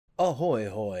Ahoy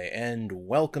hoy, and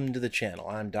welcome to the channel.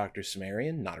 I'm Doctor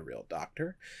Cimmerian, not a real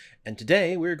doctor, and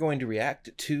today we're going to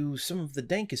react to some of the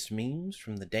dankest memes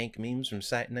from the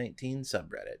DankMemesFromSite19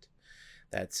 subreddit.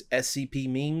 That's SCP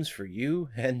memes for you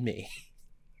and me.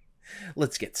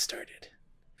 Let's get started.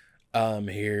 I'm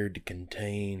here to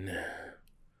contain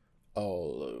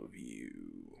all of you.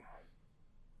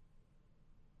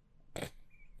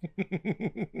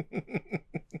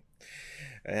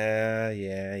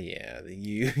 Yeah. The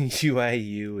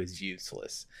UIU is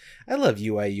useless. I love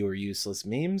UIU or useless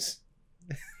memes.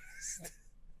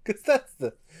 Because that's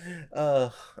the...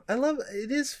 I love...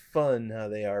 It is fun how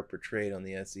they are portrayed on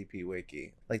the SCP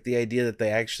Wiki. Like the idea that they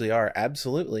actually are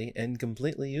absolutely and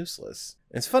completely useless.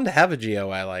 It's fun to have a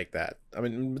GOI like that. I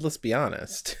mean, let's be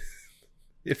honest.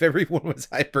 If everyone was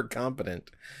hyper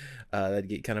competent, that'd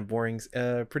get kind of boring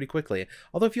pretty quickly.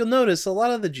 Although if you'll notice, a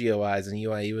lot of the GOIs, and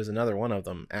UIU is another one of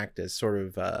them, act as sort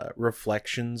of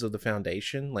reflections of the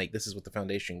Foundation. Like, this is what the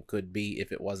Foundation could be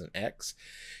if it wasn't X.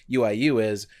 UIU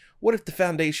is, what if the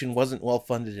Foundation wasn't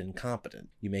well-funded and competent?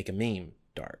 You make a meme,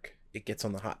 dark. It gets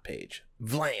on the hot page.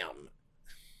 Vlam!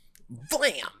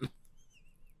 Vlam!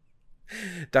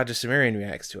 Doctor Cimmerian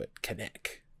reacts to it.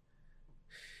 Connect.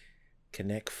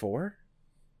 Connect 4?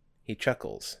 He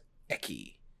chuckles.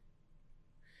 Eki.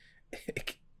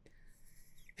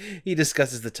 He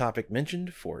discusses the topic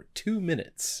mentioned for 2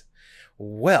 minutes.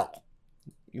 Well,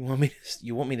 you want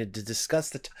me to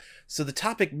discuss the so the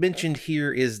topic mentioned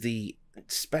here is the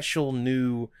special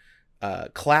new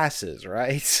classes,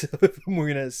 right? So if we're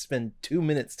gonna spend 2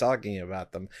 minutes talking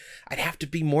about them, I'd have to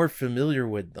be more familiar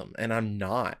with them, and I'm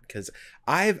not, because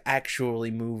I've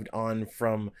actually moved on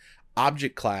from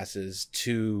object classes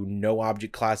to no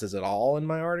object classes at all in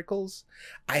my articles.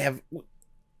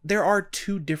 There are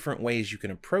 2 different ways you can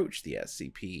approach the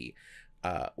SCP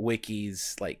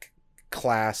wiki's like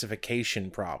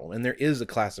classification problem, and there is a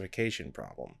classification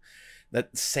problem.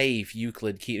 That safe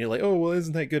Euclid key, you're like, oh well,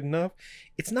 isn't that good enough?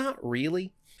 It's not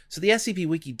really. So the SCP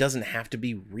wiki doesn't have to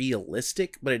be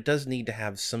realistic, but it does need to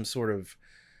have some sort of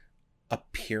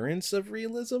appearance of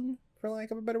realism, for lack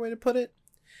of a better way to put it.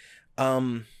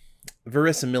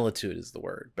 Verisimilitude is the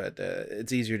word, but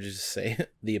it's easier to just say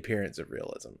the appearance of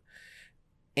realism.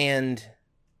 And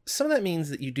some of that means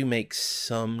that you do make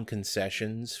some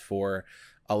concessions for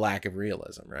a lack of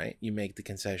realism, right? You make the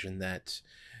concession that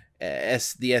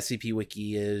the SCP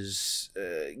Wiki is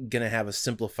going to have a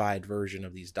simplified version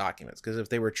of these documents, because if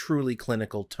they were truly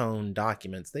clinical tone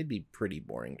documents, they'd be pretty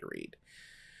boring to read.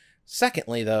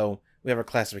 Secondly, though, we have a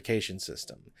classification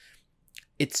system.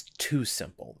 It's too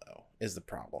simple, though, is the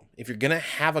problem. If you're going to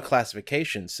have a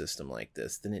classification system like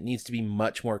this, then it needs to be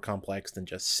much more complex than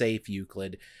just safe,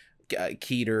 Euclid,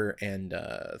 Keter, and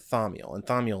Thaumiel. And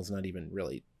Thaumiel is not even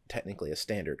really technically a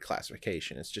standard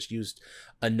classification. It's just used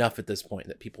enough at this point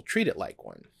that people treat it like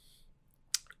one.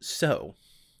 So,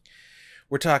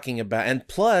 we're talking about, and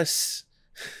plus...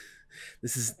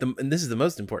 This is the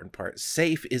most important part.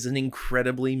 Safe is an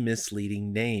incredibly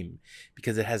misleading name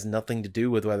because it has nothing to do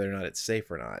with whether or not it's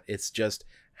safe or not. It's just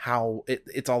how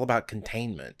it's all about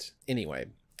containment. Anyway,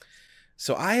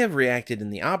 so I have reacted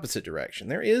in the opposite direction.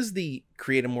 There is the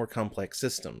create a more complex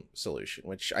system solution,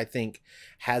 which I think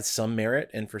has some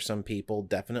merit, and for some people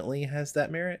definitely has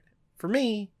that merit. For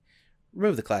me,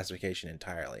 remove the classification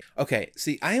entirely. Okay,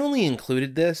 see, I only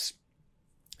included this.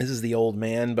 This is the old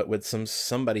man, but with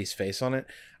somebody's face on it.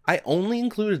 I only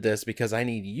included this because I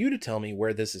need you to tell me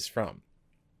where this is from.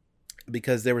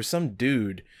 Because there was some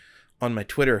dude on my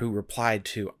Twitter who replied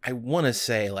to, I want to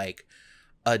say, like,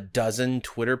 a dozen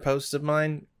Twitter posts of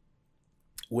mine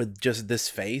with just this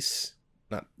face.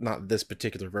 Not this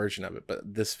particular version of it,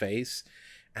 but this face.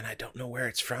 And I don't know where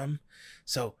it's from.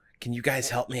 So, can you guys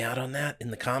help me out on that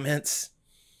in the comments?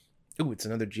 Ooh, it's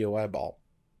another GOI ball.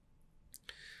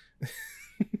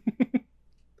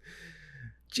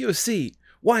 GOC,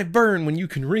 why burn when you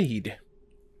can read?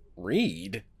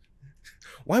 Read?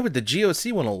 Why would the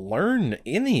GOC want to learn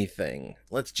anything?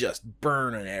 Let's just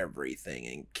burn on everything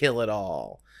and kill it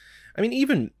all. I mean,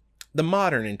 even the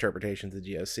modern interpretations of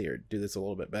the GOC do this a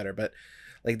little bit better, but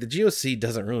like the GOC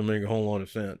doesn't really make a whole lot of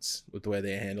sense with the way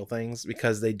they handle things,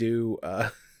 because they do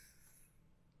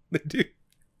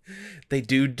they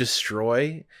do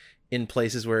destroy in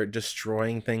places where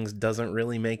destroying things doesn't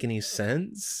really make any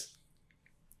sense.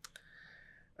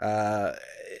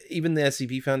 Even the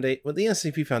SCP Foundation, well, the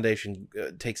SCP Foundation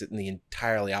takes it in the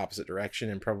entirely opposite direction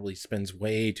and probably spends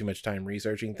way too much time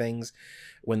researching things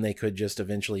when they could just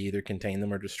eventually either contain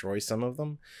them or destroy some of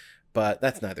them. But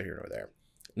that's neither here nor there.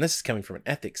 And this is coming from an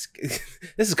ethics.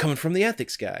 This is coming from the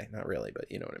ethics guy. Not really, but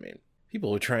you know what I mean.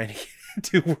 People are trying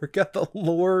to work out the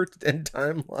lore and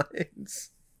timelines.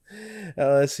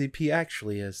 SCP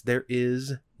actually is. There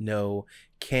is no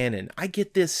canon. I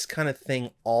get this kind of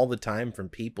thing all the time from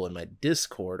people in my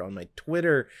Discord, on my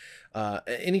Twitter.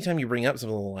 Anytime you bring up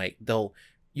something like,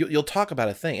 you'll talk about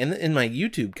a thing, and in my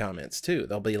YouTube comments too,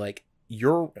 they'll be like,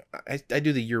 I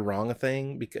do the "you're wrong"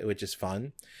 thing, which is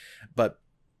fun, but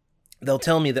they'll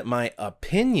tell me that my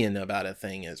opinion about a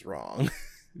thing is wrong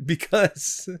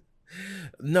because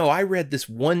no, I read this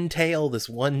one tale this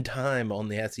one time on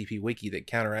the SCP Wiki that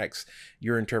counteracts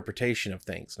your interpretation of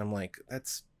things. And I'm like,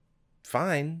 that's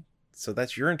fine. So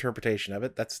that's your interpretation of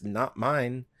it. That's not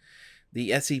mine. The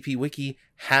SCP Wiki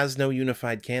has no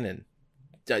unified canon.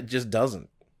 It just doesn't.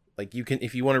 Like, you can,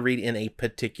 if you want to read in a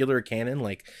particular canon,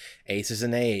 like Aces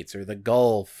and Eights, or the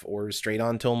Gulf, or Straight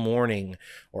On Till Morning,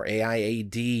 or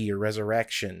AIAD, or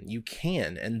Resurrection, you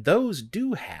can. And those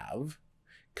do have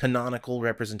canonical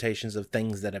representations of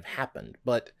things that have happened,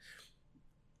 but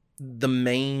the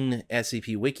main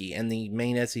SCP Wiki and the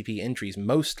main SCP entries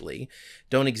mostly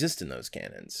don't exist in those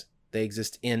canons. They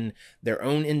exist in their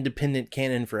own independent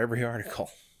canon for every article.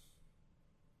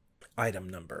 Item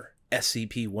number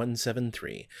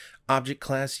SCP-173, Object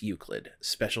Class Euclid,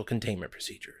 Special Containment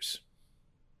Procedures.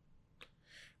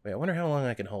 Wait, I wonder how long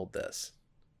I can hold this.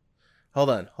 Hold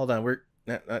on. I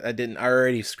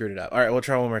already screwed it up. All right, we'll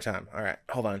try one more time. All right,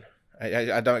 hold on.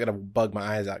 I don't gotta bug my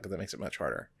eyes out because that makes it much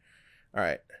harder. All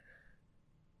right.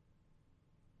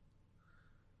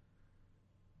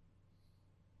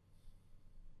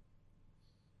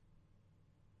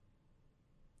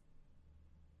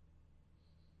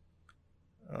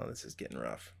 Oh, this is getting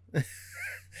rough.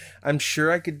 I'm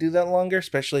sure I could do that longer,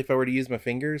 especially if I were to use my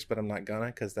fingers, but I'm not gonna,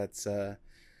 because that's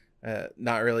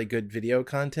not really good video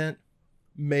content.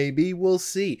 Maybe, we'll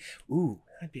see. Ooh,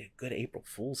 that'd be a good April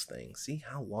Fool's thing. See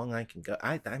how long I can go.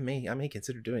 I may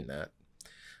consider doing that.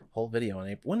 Whole video on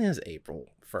April. When is April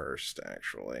 1st,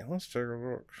 actually? Let's take a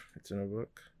look. It's in a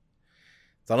book.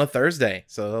 It's on a Thursday,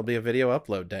 so there'll be a video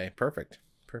upload day. Perfect.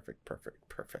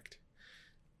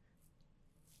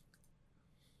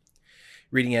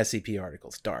 Reading SCP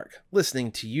articles, dark.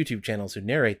 Listening to YouTube channels who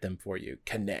narrate them for you,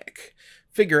 connect.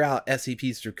 Figure out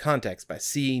SCPs through context by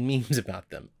seeing memes about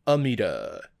them,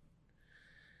 Amida.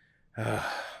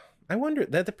 I wonder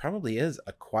that there probably is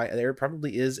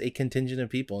a contingent of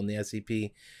people in the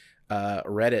SCP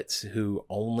Reddits who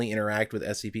only interact with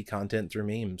SCP content through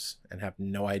memes and have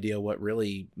no idea what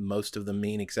really most of them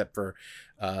mean, except for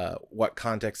what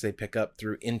context they pick up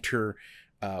through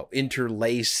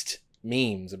interlaced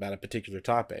memes about a particular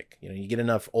topic. You know, you get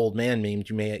enough old man memes,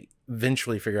 you may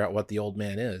eventually figure out what the old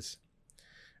man is.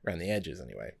 Around the edges,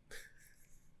 anyway.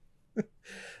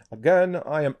 Again,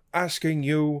 I am asking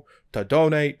you to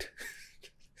donate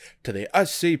to the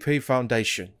SCP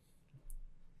Foundation.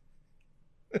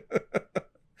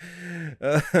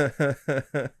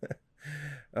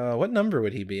 What number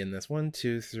would he be in this? 1,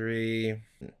 2, 3.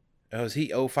 Oh, is he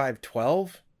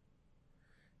 0512?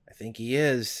 I think he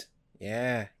is.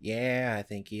 Yeah, I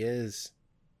think he is.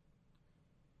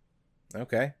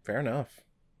 Okay, fair enough.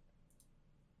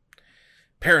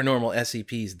 Paranormal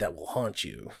SCPs that will haunt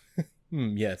you.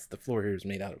 Yes, the floor here is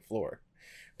made out of floor.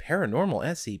 Paranormal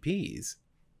SCPs?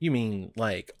 You mean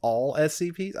like all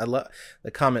SCPs? I love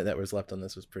the comment that was left on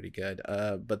this was pretty good.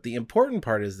 But the important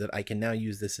part is that I can now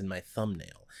use this in my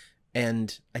thumbnail.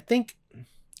 And I think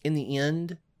in the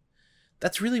end,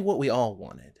 that's really what we all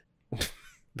wanted.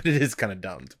 But it is kind of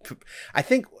dumb. I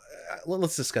think,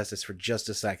 let's discuss this for just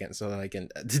a second so that I can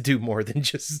do more than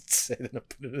just say that I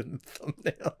put it in the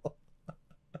thumbnail.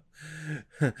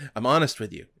 I'm honest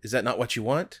with you. Is that not what you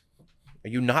want? Are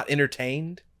you not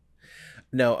entertained?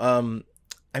 No,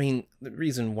 I mean, the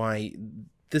reason why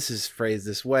this is phrased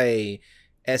this way,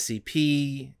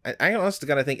 SCP, I honestly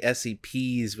gotta think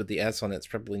SCPs with the S on it's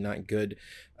probably not good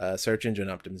search engine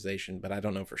optimization, but I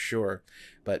don't know for sure.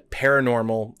 But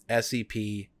paranormal,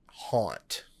 SCP,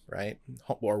 haunt, right?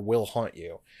 Or will haunt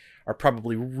you, are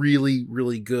probably really,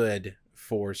 really good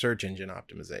for search engine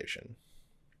optimization.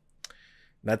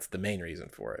 That's the main reason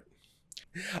for it.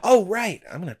 Oh, right.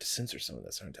 I'm gonna have to censor some of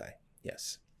this, aren't I?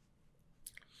 Yes.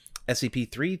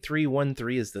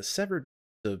 SCP-3313 is the severed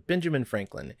of Benjamin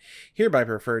Franklin, hereby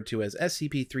referred to as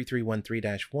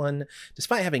SCP-3313-1.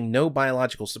 Despite having no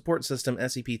biological support system,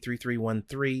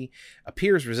 SCP-3313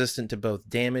 appears resistant to both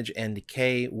damage and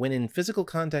decay. When in physical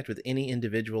contact with any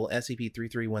individual,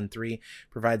 SCP-3313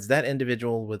 provides that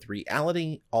individual with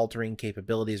reality-altering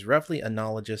capabilities roughly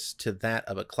analogous to that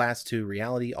of a Class II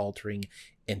reality-altering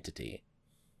entity.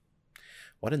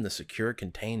 What in the secure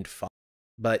contained file?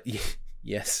 But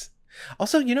yes.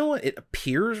 Also, you know what? It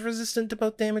appears resistant to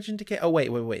both damage and decay. Oh,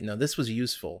 wait. No, this was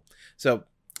useful. So,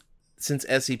 since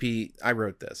SCP, I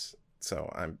wrote this,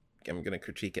 so I'm going to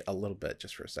critique it a little bit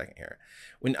just for a second here.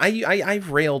 When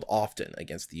I've railed often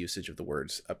against the usage of the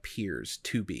words appears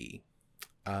to be.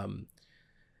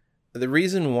 The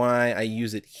reason why I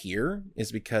use it here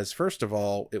is because, first of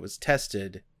all, it was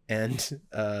tested and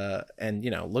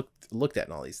you know, looked at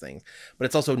and all these things, but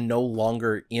it's also no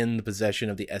longer in the possession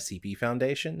of the SCP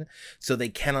Foundation, so they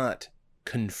cannot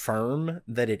confirm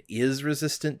that it is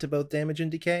resistant to both damage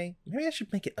and decay. Maybe I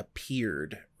should make it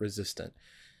appeared resistant,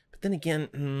 but then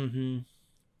again,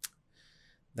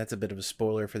 that's a bit of a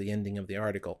spoiler for the ending of the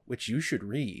article, which you should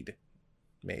read,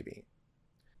 maybe.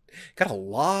 Got a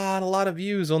lot of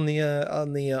views on the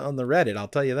Reddit, I'll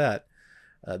tell you that.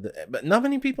 But not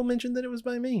many people mentioned that it was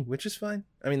by me, which is fine.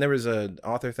 I mean, there was an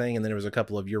author thing, and then there was a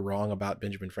couple of "you're wrong about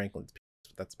Benjamin Franklin's piece,"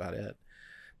 but that's about it.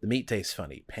 The meat tastes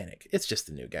funny. Panic. It's just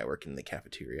the new guy working in the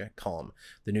cafeteria. Calm.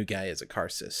 The new guy is a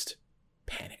carcist.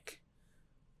 Panic.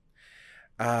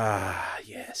 Ah,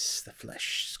 yes, the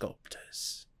flesh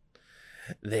sculptors.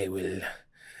 They will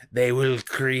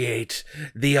create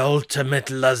the ultimate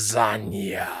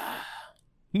lasagna.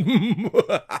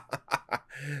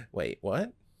 Wait,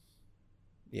 what?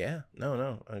 Yeah,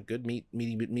 no. A good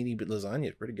meaty lasagna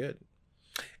is pretty good.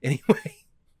 Anyway,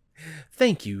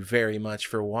 thank you very much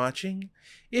for watching.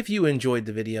 If you enjoyed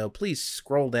the video, please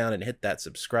scroll down and hit that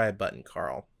subscribe button,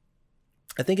 Carl.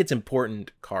 I think it's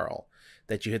important, Carl,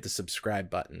 that you hit the subscribe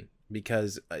button,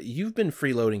 because you've been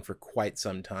freeloading for quite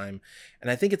some time, and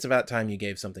I think it's about time you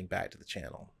gave something back to the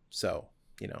channel. So,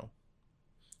 you know,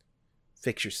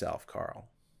 fix yourself, Carl.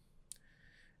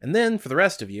 And then for the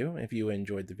rest of you, if you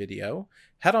enjoyed the video,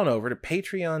 head on over to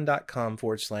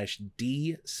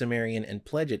patreon.com/DCimmerian and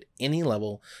pledge at any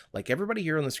level, like everybody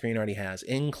here on the screen already has,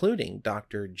 including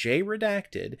Dr. J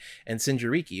Redacted and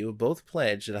Sinjariki, who have both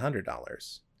pledged at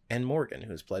 $100, and Morgan,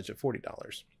 who has pledged at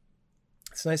 $40.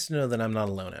 It's nice to know that I'm not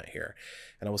alone out here,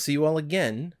 and I will see you all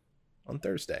again on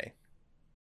Thursday.